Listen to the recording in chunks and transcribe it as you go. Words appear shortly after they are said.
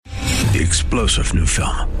The explosive new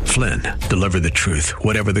film, Flynn, deliver the truth,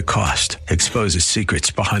 whatever the cost, exposes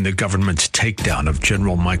secrets behind the government's takedown of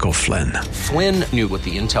General Michael Flynn. Flynn knew what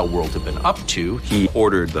the intel world had been up to. He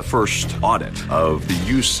ordered the first audit of the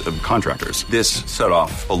use of contractors. This set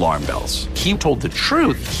off alarm bells. He told the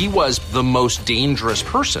truth. He was the most dangerous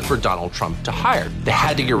person for Donald Trump to hire. They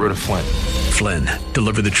had to get rid of Flynn. Flynn,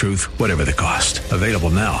 deliver the truth, whatever the cost. Available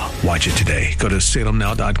now. Watch it today. Go to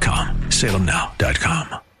salemnow.com.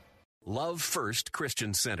 salemnow.com. Love First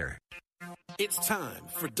Christian Center. It's time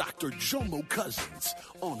for Dr. Jomo Cousins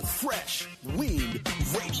on Fresh Wind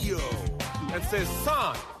Radio. And says,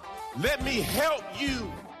 son, let me help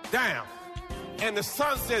you down. And the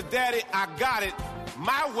son says, Daddy, I got it.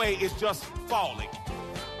 My way is just falling.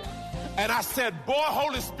 And I said, boy,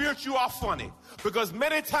 Holy Spirit, you are funny. Because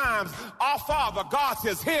many times our Father, God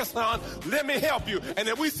says, here, son, let me help you. And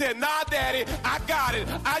then we said, nah, Daddy, I got it.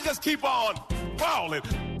 I just keep on falling.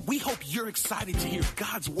 We hope you're excited to hear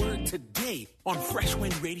God's word today on Fresh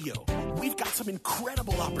Wind Radio. We've got some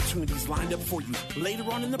incredible opportunities lined up for you later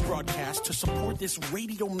on in the broadcast to support this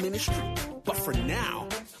radio ministry. But for now,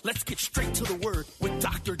 let's get straight to the word with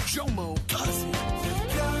Dr. Jomo Cousins.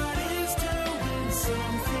 God is doing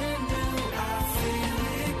something new. I feel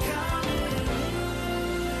it coming.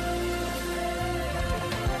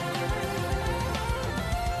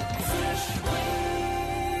 Fresh Wind.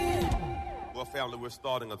 Well, family, we're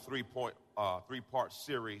starting a three-part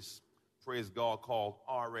series, praise God, called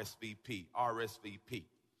RSVP. RSVP.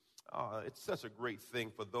 It's such a great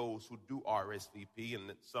thing for those who do RSVP,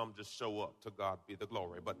 and some just show up. To God be the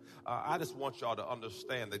glory. But I just want y'all to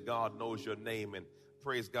understand that God knows your name, and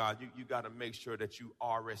praise God, you got to make sure that you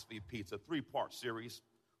RSVP. It's a three-part series.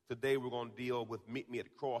 Today we're going to deal with Meet Me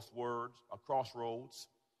at Crossroads.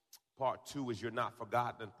 Part 2 is You're Not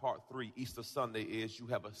Forgotten. And Part 3, Easter Sunday, is You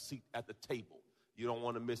Have a Seat at the Table. You don't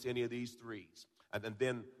want to miss any of these threes. And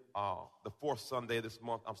then the fourth Sunday this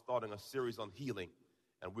month, I'm starting a series on healing.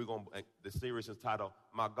 And the series is titled,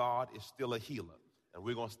 My God is Still a Healer. And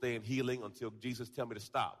we're going to stay in healing until Jesus tells me to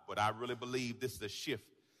stop. But I really believe this is a shift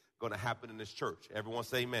going to happen in this church. Everyone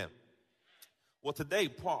say amen. Well, today,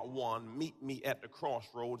 part 1, Meet Me at the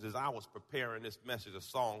Crossroads. As I was preparing this message, a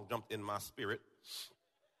song jumped in my spirit.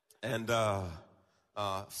 And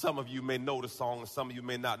some of you may know the song, and some of you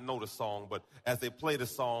may not know the song. But as they play the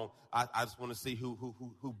song, I just want to see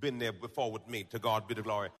who been there before with me. To God be the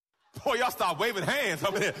glory. Boy, y'all start waving hands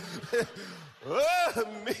over there.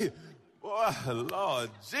 Boy,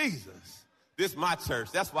 Lord Jesus. This is my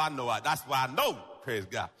church. That's why I know. That's why I know. Praise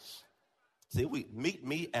God. See, we meet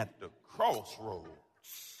me at the crossroads.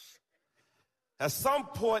 At some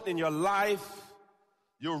point in your life,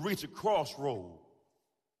 you'll reach a crossroad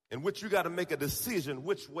in which you got to make a decision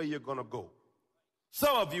which way you're going to go.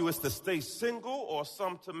 Some of you is to stay single or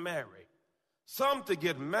some to marry. Some to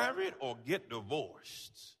get married or get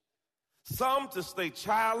divorced. Some to stay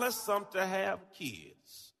childless, some to have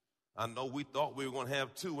kids. I know we thought we were going to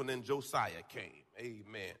have 2 and then Josiah came.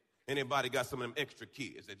 Amen. Anybody got some of them extra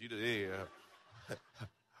kids that you did? Yeah.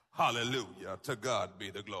 Hallelujah. To God be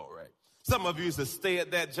the glory. Some of you used to stay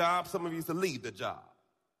at that job. Some of you used to leave the job.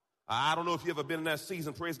 I don't know if you've ever been in that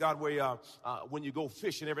season, praise God, where when you go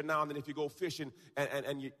fishing, every now and then if you go fishing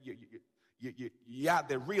and you out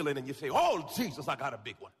there reeling and you say, oh, Jesus, I got a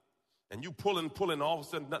big one. And you pulling, all of a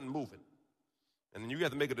sudden nothing moving. And then you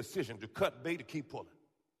have to make a decision to cut bait or keep pulling.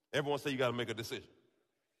 Everyone say you got to make a decision.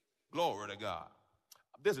 Glory to God.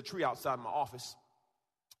 There's a tree outside my office,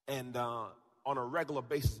 and on a regular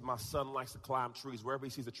basis, my son likes to climb trees. Wherever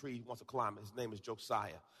he sees a tree, he wants to climb it. His name is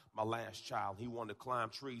Josiah, my last child. He wanted to climb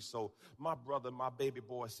trees. So my brother, my baby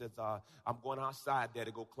boy, says, I'm going outside there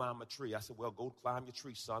to go climb a tree. I said, well, go climb your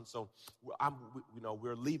tree, son. So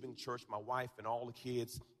we're leaving church, my wife and all the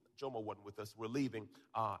kids. Jomo wasn't with us. We're leaving,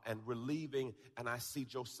 and I see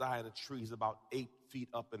Josiah in the tree. He's about 8 feet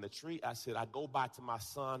up in the tree. I said, I go by to my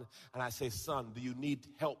son, and I say, son, do you need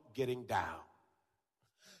help getting down?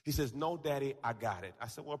 He says, no, Daddy, I got it. I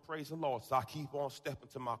said, well, praise the Lord. So I keep on stepping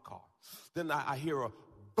to my car. Then I hear a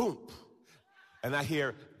boom, and I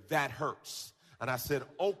hear, that hurts. And I said,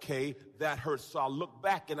 okay, that hurts. So I look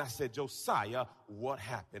back and I said, Josiah, what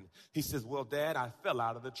happened? He says, well, Dad, I fell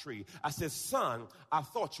out of the tree. I said, son, I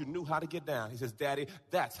thought you knew how to get down. He says, Daddy,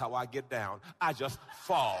 that's how I get down. I just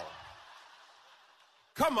fall.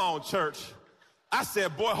 Come on, church. I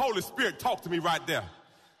said, boy, Holy Spirit, talk to me right there.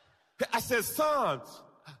 I said, son,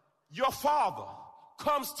 your father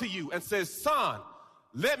comes to you and says, son,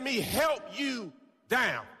 let me help you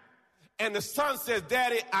down. And the son says,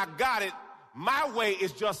 Daddy, I got it. My way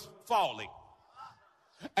is just falling.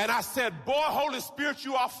 And I said, boy, Holy Spirit,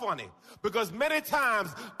 you are funny. Because many times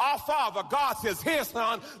our Father, God says, here,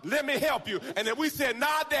 son, let me help you. And then we said,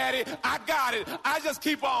 nah, Daddy, I got it. I just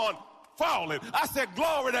keep on falling. I said,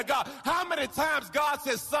 glory to God. How many times God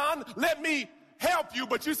says, son, let me help you.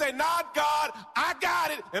 But you say, nah, God, I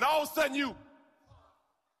got it. And all of a sudden you.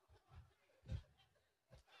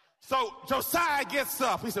 So Josiah gets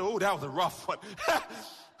up. He said, oh, that was a rough one.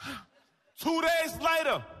 2 days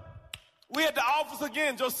later, we at the office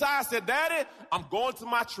again. Josiah said, Daddy, I'm going to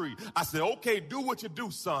my tree. I said, okay, do what you do,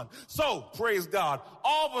 son. So, praise God.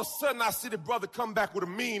 All of a sudden, I see the brother come back with a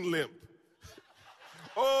mean limp.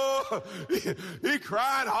 Oh, he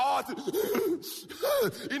cried hard.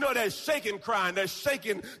 You know that shaking crying, that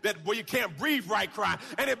shaking that where you can't breathe right crying.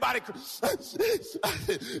 Anybody,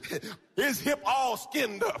 his hip all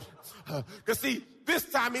skinned up. Because see, this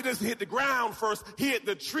time he doesn't hit the ground first. He hit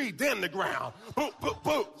the tree, then the ground. Boom, boom,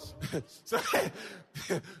 boom. So,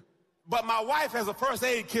 but my wife has a first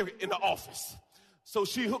aid kit in the office. So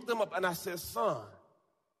she hooked him up and I said, son,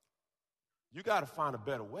 you got to find a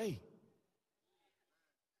better way.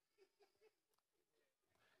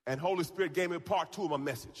 And Holy Spirit gave me part 2 of my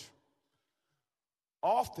message.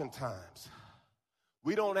 Oftentimes,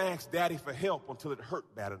 we don't ask Daddy for help until it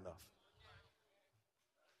hurt bad enough.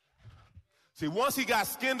 See, once he got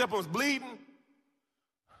skinned up and was bleeding,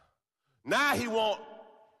 now he won't.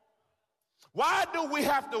 Why do we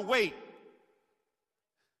have to wait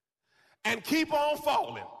and keep on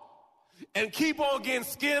falling and keep on getting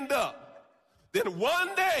skinned up? Then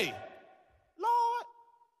one day, Lord,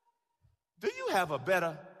 do you have a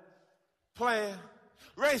better plan?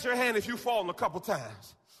 Raise your hand if you've fallen a couple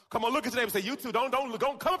times. Come on, look at your neighbor and say, you too,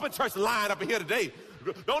 don't come up in church and line up in here today.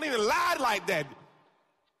 Don't even lie like that.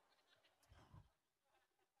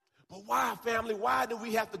 But why, family? Why do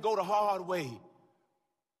we have to go the hard way?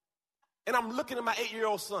 And I'm looking at my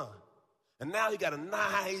 8-year-old son, and now he got a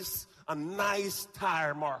nice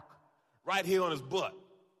tire mark right here on his butt.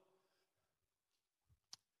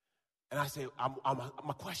 And I say,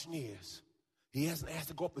 my question is, he hasn't asked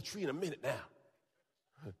to go up the tree in a minute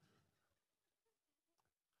now.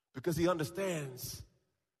 Because he understands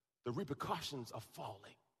the repercussions of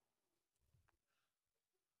falling.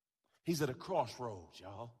 He's at a crossroads,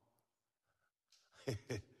 y'all.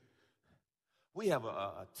 We have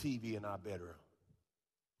a TV in our bedroom.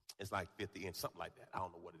 It's like 50-inch, something like that. I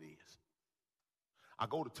don't know what it is. I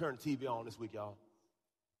go to turn the TV on this week, y'all.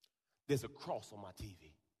 There's a cross on my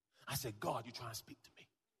TV. I said, God, you trying to speak to me.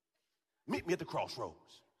 Meet me at the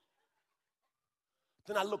crossroads.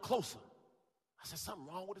 Then I look closer. I said, something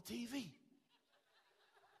wrong with the TV.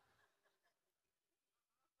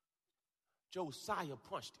 Josiah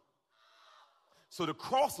punched it. So the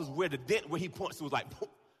cross is where the dent where he punched it was like, boom.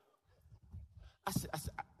 I said,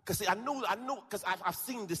 because see, I knew, because I've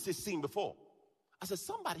seen this scene before. I said,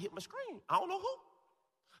 somebody hit my screen. I don't know who.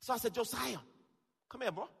 So I said, Josiah, come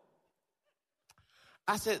here, bro.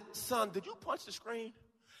 I said, son, did you punch the screen?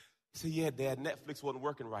 He said, yeah, Dad, Netflix wasn't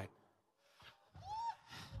working right.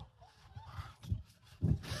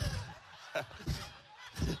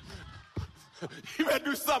 You better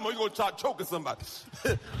do something or you're going to start choking somebody.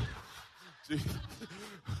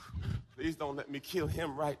 Please don't let me kill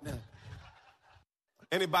him right now.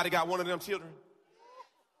 Anybody got one of them children?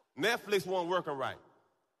 Netflix wasn't working right.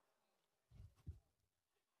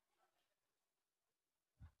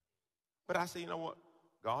 But I say, you know what?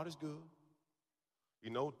 God is good.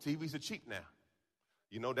 You know, TVs are cheap now.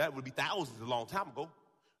 You know, that would be thousands a long time ago.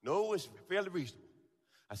 No, it's fairly reasonable.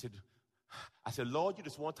 I said, Lord, you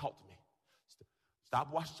just want to talk to me.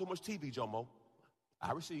 Stop watching so much TV, Jomo.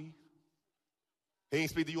 I receive. He ain't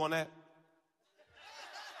speak to you on that?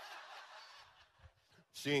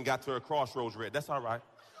 She ain't got to her crossroads yet. That's all right.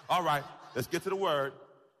 All right, let's get to the word.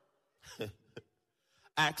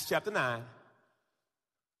 Acts chapter 9.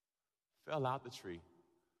 Fell out the tree.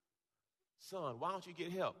 Son, why don't you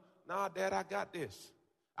get help? Nah, Dad, I got this.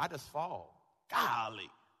 I just fall. Golly.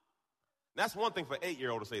 That's one thing for an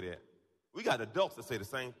 8-year-old to say that. We got adults that say the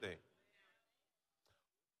same thing.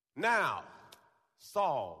 Now,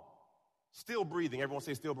 Saul, still breathing. Everyone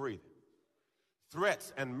say still breathing.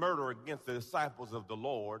 Threats and murder against the disciples of the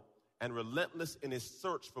Lord and relentless in his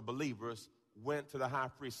search for believers went to the high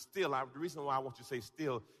priest. Still, the reason why I want you to say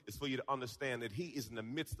still is for you to understand that he is in the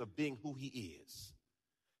midst of being who he is.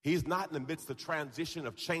 He's not in the midst of transition,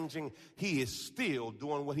 of changing. He is still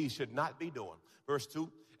doing what he should not be doing. Verse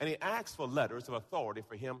 2, and he asked for letters of authority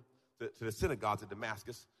for him to the synagogues of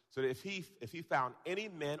Damascus, so that if he found any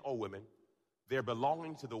men or women there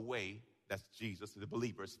belonging to the way, that's Jesus, to the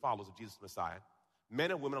believers, followers of Jesus Messiah, men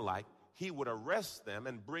and women alike, he would arrest them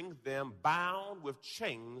and bring them bound with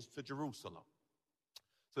chains to Jerusalem.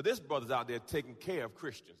 So this brother's out there taking care of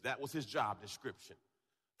Christians. That was his job description.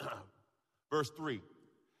 Verse 3,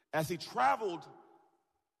 as he traveled,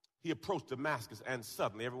 he approached Damascus, and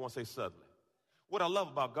suddenly, everyone say suddenly. What I love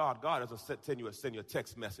about God, God doesn't send you a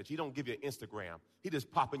text message. He don't give you an Instagram. He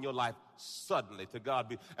just pop in your life suddenly. To God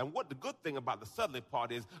be. And what the good thing about the suddenly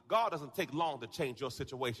part is, God doesn't take long to change your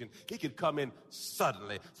situation. He can come in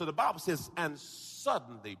suddenly. So the Bible says, and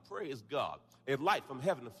suddenly, praise God, a light from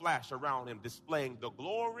heaven flashed around him, displaying the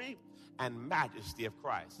glory and majesty of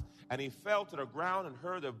Christ. And he fell to the ground and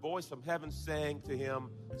heard a voice from heaven saying to him,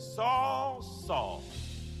 Saul, Saul,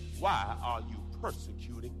 why are you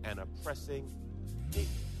persecuting and oppressing me?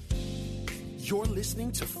 You're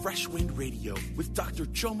listening to Fresh Wind Radio with Dr.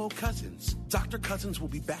 Jomo Cousins. Dr. Cousins will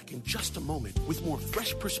be back in just a moment with more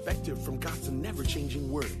fresh perspective from God's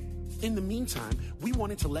never-changing word. In the meantime, we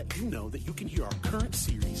wanted to let you know that you can hear our current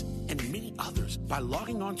series and many others by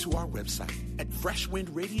logging on to our website at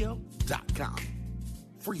freshwindradio.com.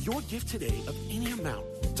 For your gift today of any amount,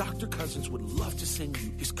 Dr. Cousins would love to send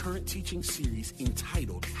you his current teaching series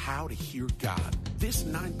entitled How to Hear God. This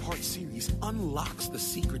 9-part series unlocks the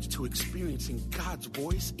secrets to experiencing God's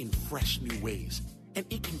voice in fresh new ways. And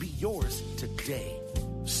it can be yours today.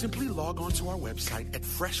 Simply log on to our website at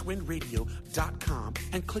freshwindradio.com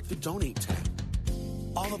and click the Donate tab.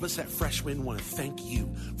 All of us at Freshwind want to thank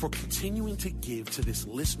you for continuing to give to this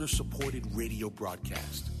listener-supported radio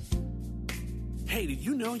broadcast. Hey, did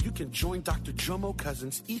you know you can join Dr. Jomo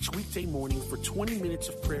Cousins each weekday morning for 20 minutes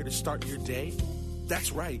of prayer to start your day?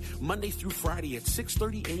 That's right. Monday through Friday at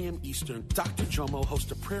 6:30 a.m. Eastern, Dr. Jomo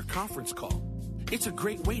hosts a prayer conference call. It's a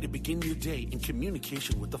great way to begin your day in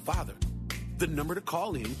communication with the Father. The number to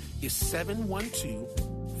call in is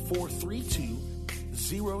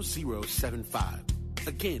 712-432-0075.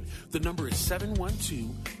 Again, the number is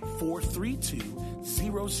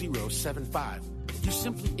 712-432-0075. You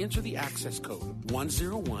simply enter the access code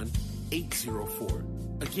 101804.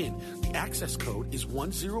 Again, the access code is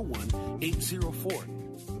 101804.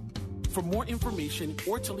 For more information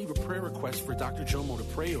or to leave a prayer request for Dr. Jomo to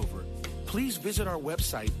pray over, please visit our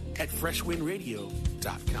website at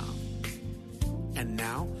freshwindradio.com. And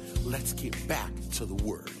now, let's get back to the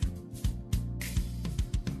Word.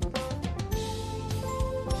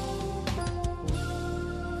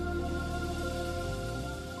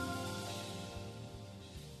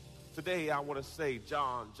 Today, I want to say,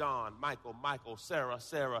 John, Michael, Sarah,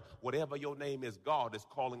 whatever your name is, God is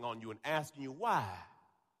calling on you and asking you, why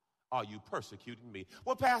are you persecuting me?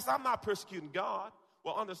 Well, Pastor, I'm not persecuting God.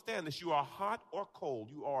 Well, understand this. You are hot or cold.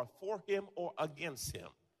 You are for him or against him.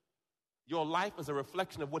 Your life is a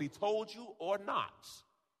reflection of what he told you or not.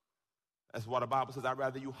 That's why the Bible says, I'd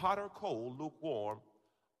rather you hot or cold, lukewarm,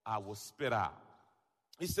 I will spit out.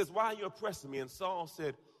 He says, why are you oppressing me? And Saul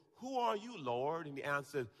said, who are you, Lord? And he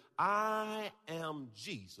answered, I am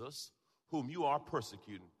Jesus, whom you are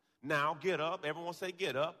persecuting. Now get up. Everyone say,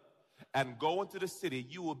 get up. And go into the city.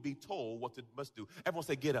 You will be told what you must do. Everyone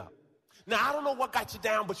say, get up. Now, I don't know what got you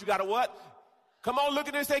down, but you got to what? Come on, look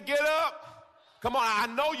at this and say, get up. Come on, I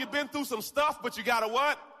know you've been through some stuff, but you got to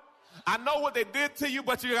what? I know what they did to you,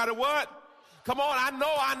 but you got to what? Come on, I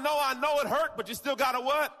know it hurt, but you still got to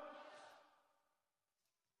what?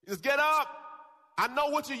 Just get up. I know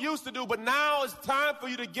what you used to do, but now it's time for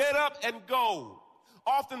you to get up and go.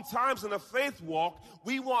 Oftentimes in a faith walk,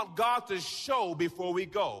 we want God to show before we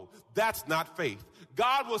go. That's not faith.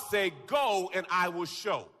 God will say, go, and I will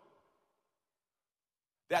show.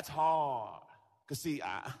 That's hard. Because, see,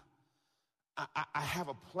 I have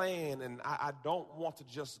a plan, and I don't want to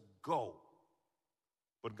just go.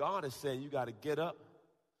 But God is saying, you got to get up.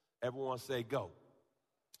 Everyone say, go.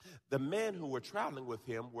 The men who were traveling with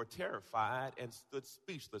him were terrified and stood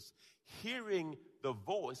speechless, hearing the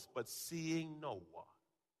voice but seeing no one.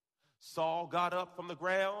 Saul got up from the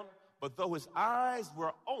ground, but though his eyes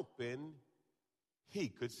were open, he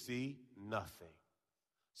could see nothing.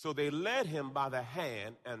 So they led him by the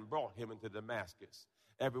hand and brought him into Damascus.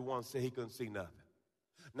 Everyone said he couldn't see nothing.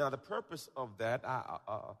 Now, the purpose of that,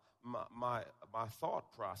 my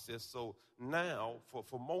thought process, so now,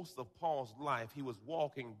 for most of Paul's life, he was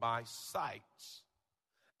walking by sight.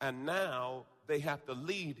 And now they have to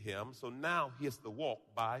lead him, so now he has to walk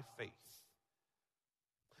by faith.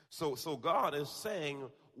 So God is saying,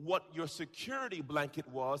 what your security blanket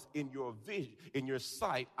was in your vision, in your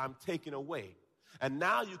sight, I'm taking away. And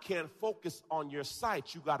now you can't focus on your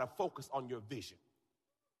sight, you got to focus on your vision.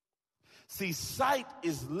 See, sight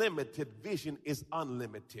is limited, vision is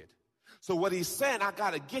unlimited. So what he's saying, I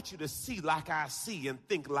got to get you to see like I see and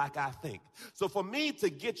think like I think. So for me to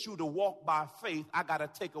get you to walk by faith, I got to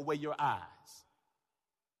take away your eyes.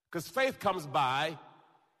 Because faith comes by.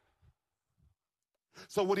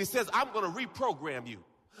 So what he says, I'm going to reprogram you.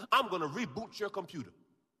 I'm going to reboot your computer.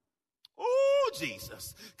 Oh,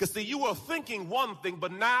 Jesus. Because see, you were thinking one thing,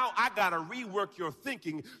 but now I got to rework your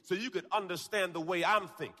thinking so you can understand the way I'm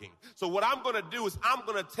thinking. So what I'm going to do is I'm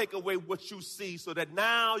going to take away what you see so that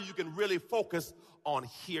now you can really focus on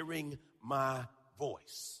hearing my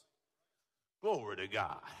voice. Glory to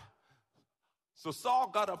God. So Saul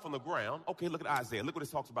got up from the ground. Okay, look at Isaiah. Look what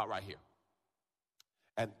it talks about right here.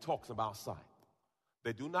 And talks about sight.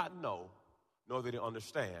 They do not know, nor do they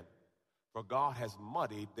understand, for God has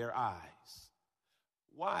muddied their eyes.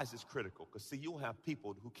 Why is this critical? Because, see, you'll have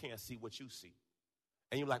people who can't see what you see.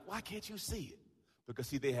 And you're like, why can't you see it? Because,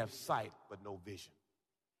 see, they have sight but no vision.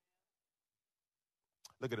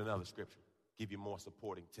 Look at another scripture. Give you more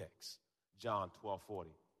supporting text. John 12:40.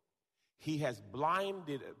 He has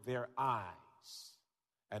blinded their eyes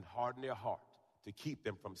and hardened their heart to keep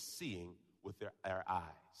them from seeing with their eyes.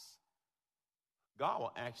 God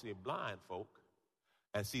will actually blind folk.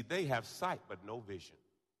 And see, they have sight but no vision.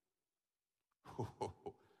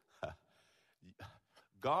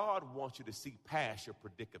 God wants you to see past your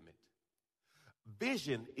predicament.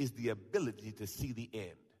 Vision is the ability to see the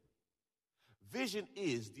end. Vision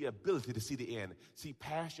is the ability to see the end. See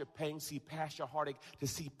past your pain, see past your heartache, to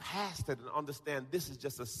see past it and understand this is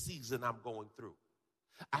just a season I'm going through.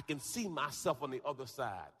 I can see myself on the other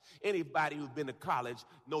side. Anybody who's been to college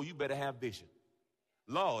know you better have vision.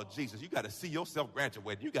 Lord Jesus, you got to see yourself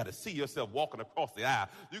graduating. You got to see yourself walking across the aisle.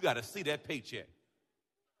 You got to see that paycheck.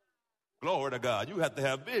 Glory to God. You have to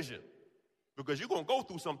have vision because you're going to go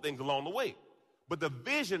through some things along the way. But the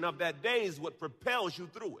vision of that day is what propels you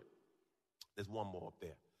through it. There's one more up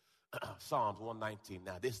there. Psalms 119.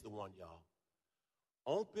 Now, this is the one, y'all.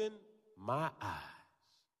 Open my eyes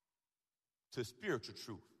to spiritual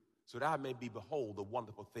truth so that I may behold the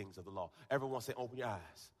wonderful things of the law. Everyone say, open your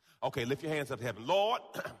eyes. Okay, lift your hands up to heaven. Lord,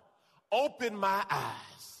 open my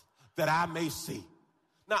eyes that I may see.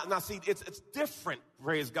 Now, see, it's different,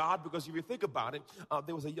 praise God, because if you think about it,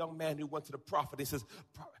 there was a young man who went to the prophet. He says,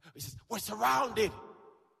 we're surrounded.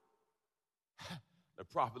 The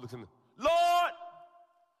prophet looks at him, Lord,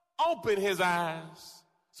 open his eyes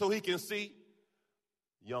so he can see.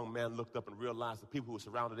 The young man looked up and realized the people who were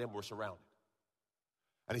surrounded him were surrounded.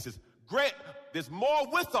 And he says, great, there's more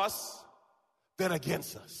with us than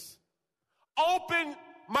against us. Open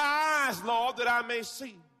my eyes, Lord, that I may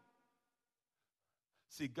see.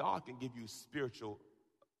 See, God can give you spiritual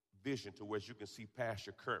vision to where you can see past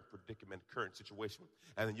your current predicament, current situation.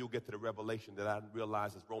 And then you'll get to the revelation that I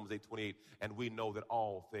realize is Romans 8:28. And we know that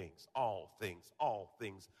all things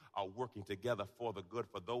are working together for the good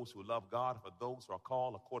for those who love God, for those who are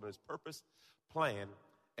called according to his purpose, plan,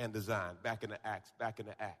 and design. Back in the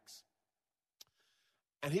Acts.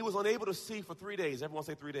 And he was unable to see for 3 days. Everyone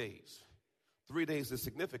say 3 days. 3 days is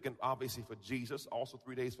significant, obviously, for Jesus. Also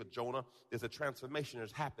 3 days for Jonah. There's a transformation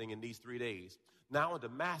that's happening in these 3 days. Now in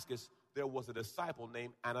Damascus, there was a disciple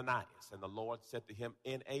named Ananias. And the Lord said to him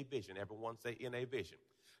in a vision. Everyone say in a vision.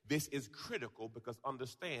 This is critical because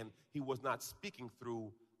understand, he was not speaking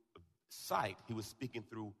through sight. He was speaking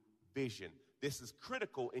through vision. This is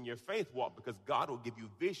critical in your faith walk because God will give you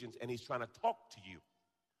visions and he's trying to talk to you.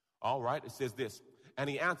 All right, it says this. And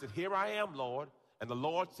he answered, here I am, Lord. And the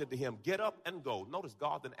Lord said to him, get up and go. Notice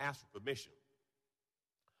God didn't ask for permission.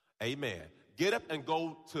 Amen. Get up and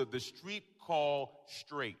go to the street called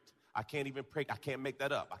Straight. I can't even pray. I can't make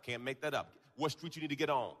that up. What street you need to get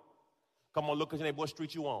on? Come on, look at your neighbor. What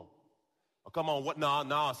street you on? Oh, come on. What?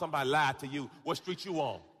 No. Somebody lied to you. What street you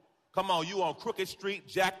on? Come on. You on Crooked Street,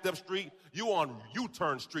 Jacked Up Street. You on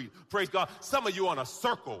U-Turn Street. Praise God. Some of you on a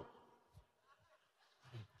circle.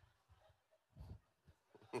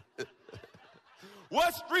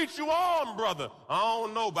 What street you on, brother? I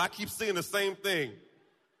don't know, but I keep seeing the same thing.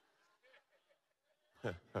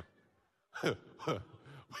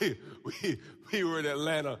 we were in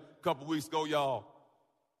Atlanta a couple weeks ago, y'all.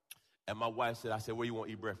 And my wife said, I said, where you want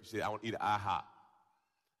to eat breakfast? She said, I want to eat at IHOP.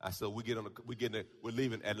 I said, we're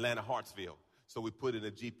leaving Atlanta Hartsville. So we put in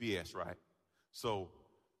a GPS, right? So,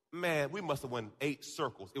 man, we must have went 8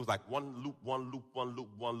 circles. It was like one loop,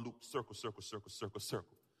 circle.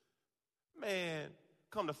 Man,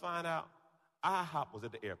 come to find out, IHOP was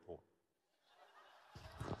at the airport.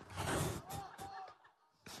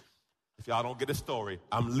 If y'all don't get the story,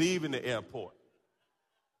 I'm leaving the airport.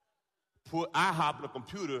 Put IHOP in the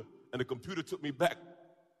computer, and the computer took me back.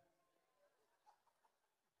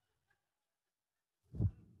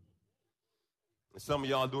 And some of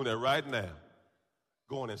y'all doing that right now,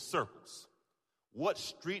 going in circles. What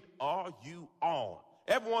street are you on?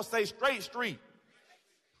 Everyone say straight street.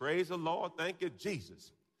 Praise the Lord. Thank you,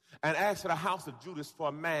 Jesus. And asked for the house of Judas for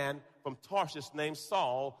a man from Tarshish named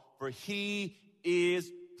Saul, for he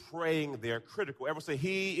is praying there. Critical. Everyone say,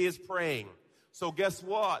 he is praying. So guess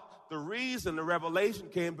what? The reason the revelation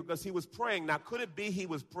came because he was praying. Now, could it be he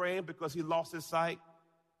was praying because he lost his sight?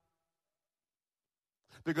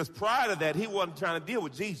 Because prior to that, he wasn't trying to deal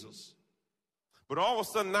with Jesus. But all of a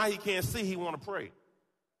sudden, now he can't see, he want to pray.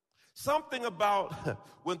 Something about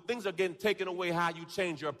when things are getting taken away, how you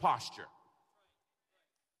change your posture.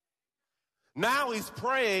 Now he's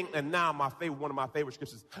praying, and now one of my favorite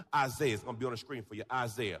scriptures, Isaiah. It's going to be on the screen for you,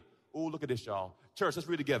 Isaiah. Oh, look at this, y'all. Church, let's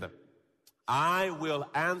read together. I will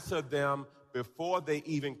answer them before they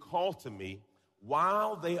even call to me.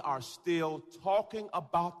 While they are still talking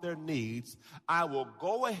about their needs, I will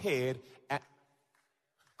go ahead and...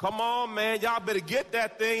 Come on, man. Y'all better get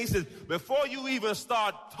that thing. He says, before you even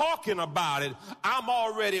start talking about it, I'm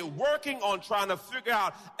already working on trying to figure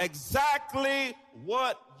out exactly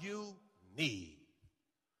what you need.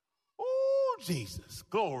 Oh, Jesus.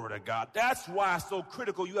 Glory to God. That's why it's so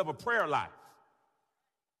critical you have a prayer life.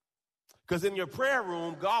 Because in your prayer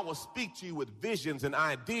room, God will speak to you with visions and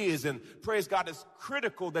ideas, and praise God, it's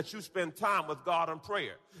critical that you spend time with God in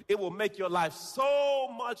prayer. It will make your life so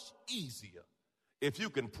much easier if you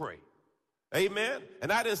can pray. Amen? And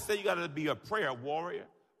I didn't say you got to be a prayer warrior.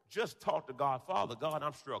 Just talk to God. Father, God,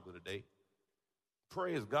 I'm struggling today.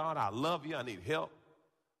 Praise God, I love you. I need help.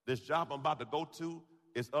 This job I'm about to go to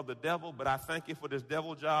is of the devil, but I thank you for this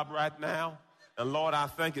devil job right now. And Lord, I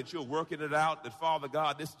thank that you're working it out, that Father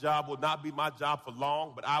God, this job will not be my job for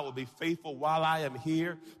long, but I will be faithful while I am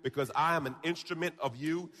here because I am an instrument of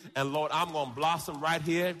you. And Lord, I'm going to blossom right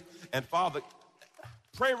here. And Father,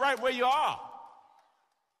 pray right where you are.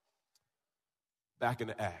 Back in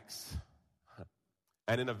the Acts.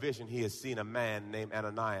 And in a vision, he has seen a man named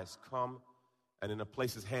Ananias come and then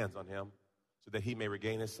place his hands on him so that he may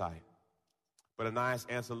regain his sight. But Ananias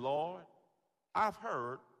answered, Lord, I've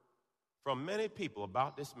heard from many people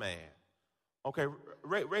about this man. Okay,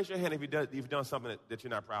 raise your hand if you've done something that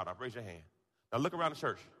you're not proud of. Raise your hand. Now look around the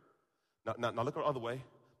church. Now look the other way.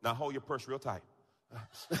 Now hold your purse real tight.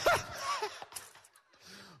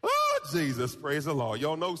 Oh, Jesus, praise the Lord.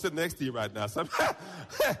 Y'all know who's sitting next to you right now.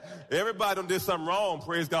 Everybody done did something wrong,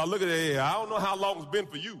 praise God. Look at that. I don't know how long it's been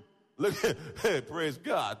for you. Look at praise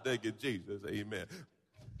God. Thank you, Jesus. Amen.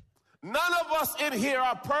 None of us in here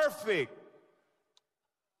are perfect.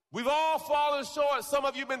 We've all fallen short. Some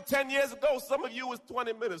of you been 10 years ago. Some of you was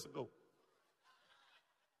 20 minutes ago.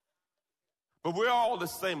 But we're all the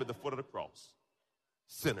same at the foot of the cross.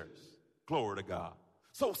 Sinners. Glory to God.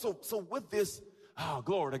 So with this,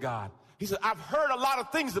 glory to God. He said, I've heard a lot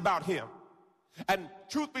of things about him. And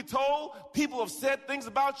truth be told, people have said things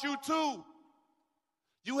about you too.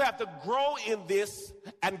 You have to grow in this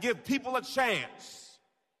and give people a chance.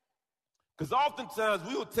 Because oftentimes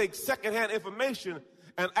we will take secondhand information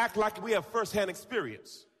and act like we have firsthand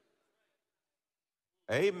experience.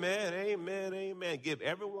 Amen, amen, amen. Give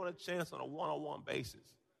everyone a chance on a one-on-one basis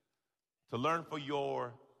to learn for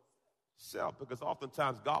yourself, because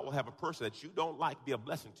oftentimes God will have a person that you don't like be a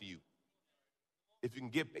blessing to you if you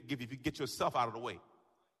can get yourself out of the way.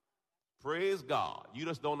 Praise God. You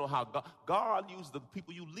just don't know how God used the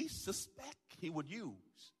people you least suspect he would use.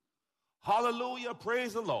 Hallelujah,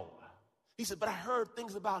 praise the Lord. He said, but I heard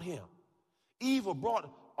things about him. Evil brought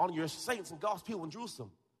on your saints and God's people in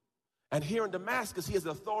Jerusalem. And here in Damascus, he has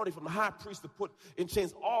the authority from the high priest to put in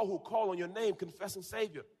chains all who call on your name, confessing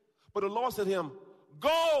Savior. But the Lord said to him,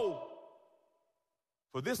 go,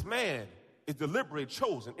 for this man is deliberately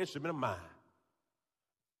chosen instrument of mine.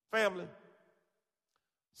 Family,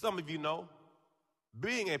 some of you know,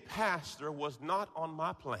 being a pastor was not on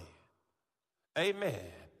my plan. Amen.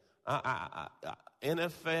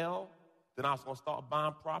 NFL, then I was going to start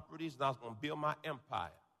buying properties, and I was going to build my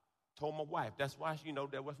empire. Told my wife, that's why,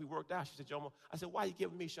 that once we worked out, she said, I said, why you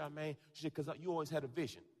giving me, Charmaine? She said, because you always had a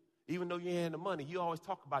vision. Even though you ain't had the money, you always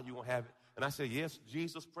talk about you going to have it. And I said, yes,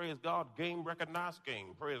 Jesus, praise God, game recognized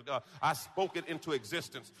game, praise God. I spoke it into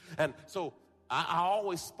existence. And so I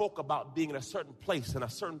always spoke about being in a certain place and a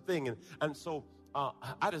certain thing. And so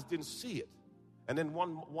I just didn't see it. And then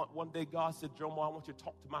one day God said, Jomo, I want you to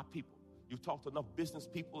talk to my people. You've talked to enough business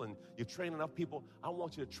people and you've trained enough people. I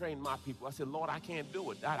want you to train my people. I said, Lord, I can't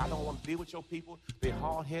do it. I don't want to deal with your people. They're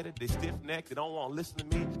hard-headed. They're stiff-necked. They don't want to listen to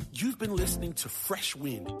me. You've been listening to Fresh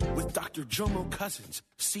Wind with Dr. Jomo Cousins,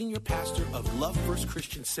 Senior Pastor of Love First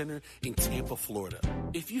Christian Center in Tampa, Florida.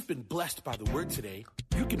 If you've been blessed by the word today,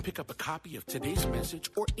 you can pick up a copy of today's message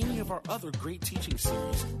or any of our other great teaching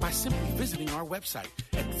series by simply visiting our website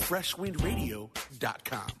at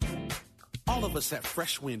freshwindradio.com. All of us at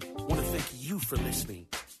Fresh Wind want to thank you for listening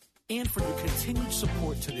and for your continued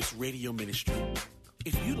support to this radio ministry.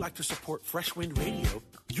 If you'd like to support Fresh Wind Radio,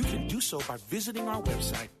 you can do so by visiting our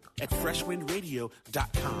website at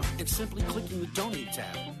freshwindradio.com and simply clicking the Donate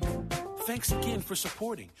tab. Thanks again for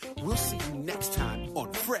supporting. We'll see you next time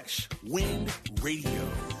on Fresh Wind Radio.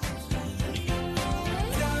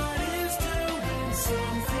 God is doing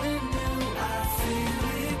something new. I feel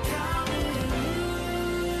it coming.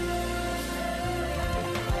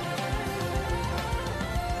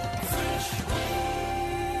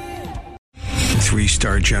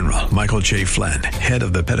 3-star General Michael J. Flynn, head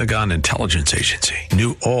of the Pentagon Intelligence Agency,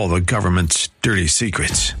 knew all the government's dirty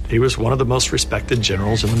secrets. He was one of the most respected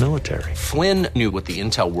generals in the military. Flynn knew what the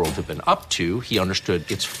intel world had been up to. He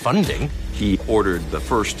understood its funding. He ordered the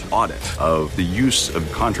first audit of the use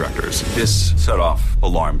of contractors. This set off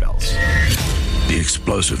alarm bells. The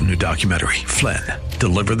explosive new documentary, Flynn,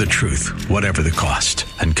 Deliver the Truth, Whatever the Cost,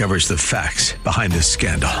 uncovers the facts behind this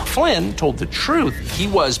scandal. Flynn told the truth. He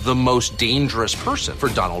was the most dangerous person for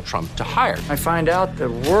Donald Trump to hire. I find out the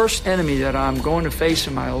worst enemy that I'm going to face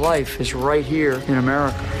in my life is right here in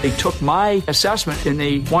America. They took my assessment and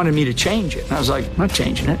they wanted me to change it. And I was like, I'm not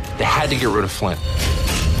changing it. They had to get rid of Flynn.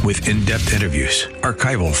 With in-depth interviews,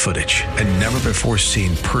 archival footage, and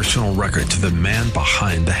never-before-seen personal records of the man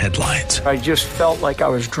behind the headlines. I just felt like I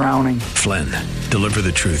was drowning. Flynn, Deliver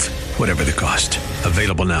the Truth, Whatever the Cost.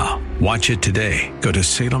 Available now. Watch it today. Go to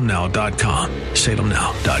salemnow.com.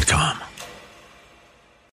 salemnow.com.